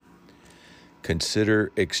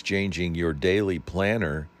Consider exchanging your daily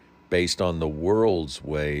planner based on the world's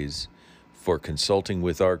ways for consulting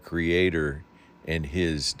with our Creator and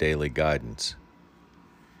His daily guidance.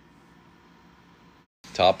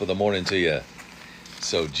 Top of the morning to you.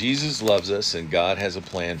 So Jesus loves us and God has a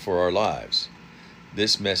plan for our lives.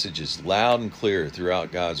 This message is loud and clear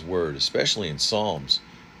throughout God's Word, especially in Psalms,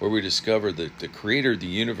 where we discover that the Creator of the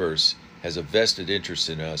universe has a vested interest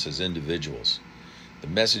in us as individuals. The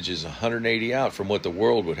message is 180 out from what the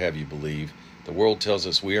world would have you believe. The world tells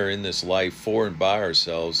us we are in this life for and by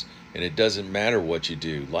ourselves, and it doesn't matter what you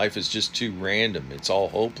do. Life is just too random. It's all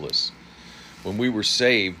hopeless. When we were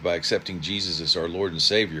saved by accepting Jesus as our Lord and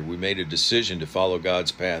Savior, we made a decision to follow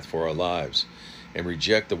God's path for our lives and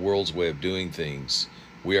reject the world's way of doing things.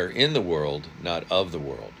 We are in the world, not of the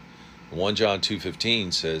world. 1 John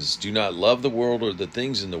 2:15 says, "Do not love the world or the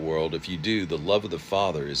things in the world. If you do, the love of the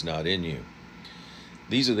Father is not in you."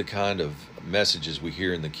 These are the kind of messages we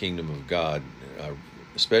hear in the kingdom of God,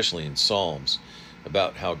 especially in Psalms,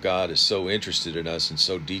 about how God is so interested in us and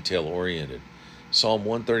so detail-oriented. Psalm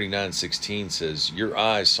 139:16 says, "Your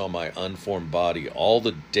eyes saw my unformed body. All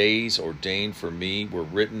the days ordained for me were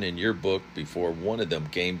written in your book before one of them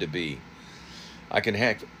came to be." I can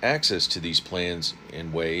have access to these plans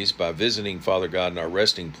and ways by visiting Father God in our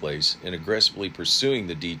resting place and aggressively pursuing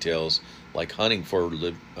the details like hunting for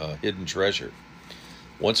hidden treasure.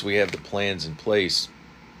 Once we have the plans in place,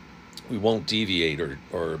 we won't deviate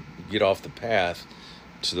or get off the path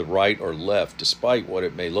to the right or left, despite what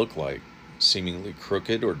it may look like, seemingly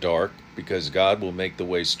crooked or dark, because God will make the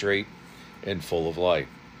way straight and full of light.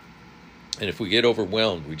 And if we get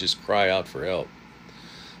overwhelmed, we just cry out for help.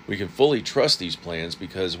 We can fully trust these plans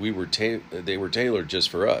because they were tailored just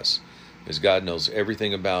for us, as God knows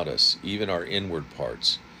everything about us, even our inward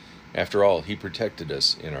parts. After all, He protected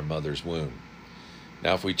us in our mother's womb.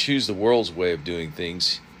 Now, if we choose the world's way of doing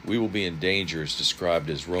things, we will be in danger, as described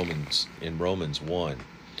as in Romans 1.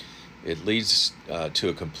 It leads to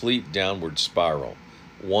a complete downward spiral.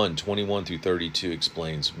 1:21-32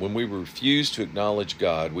 explains, "When we refuse to acknowledge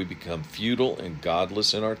God, we become futile and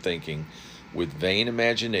godless in our thinking, with vain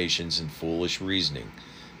imaginations and foolish reasoning.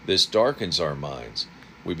 This darkens our minds.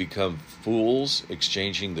 We become fools,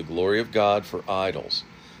 exchanging the glory of God for idols.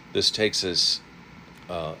 This takes us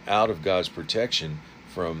out of God's protection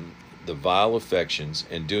from the vile affections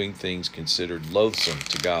and doing things considered loathsome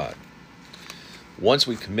to God. Once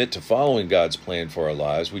we commit to following God's plan for our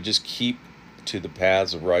lives, we just keep to the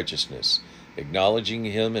paths of righteousness, acknowledging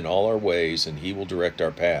Him in all our ways, and He will direct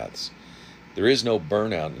our paths. There is no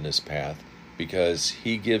burnout in this path because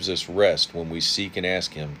He gives us rest when we seek and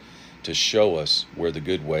ask Him to show us where the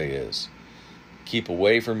good way is. Keep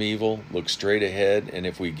away from evil, look straight ahead, and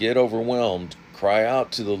if we get overwhelmed, cry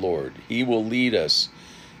out to the Lord. He will lead us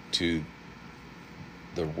to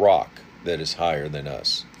the rock that is higher than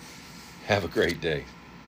us. Have a great day.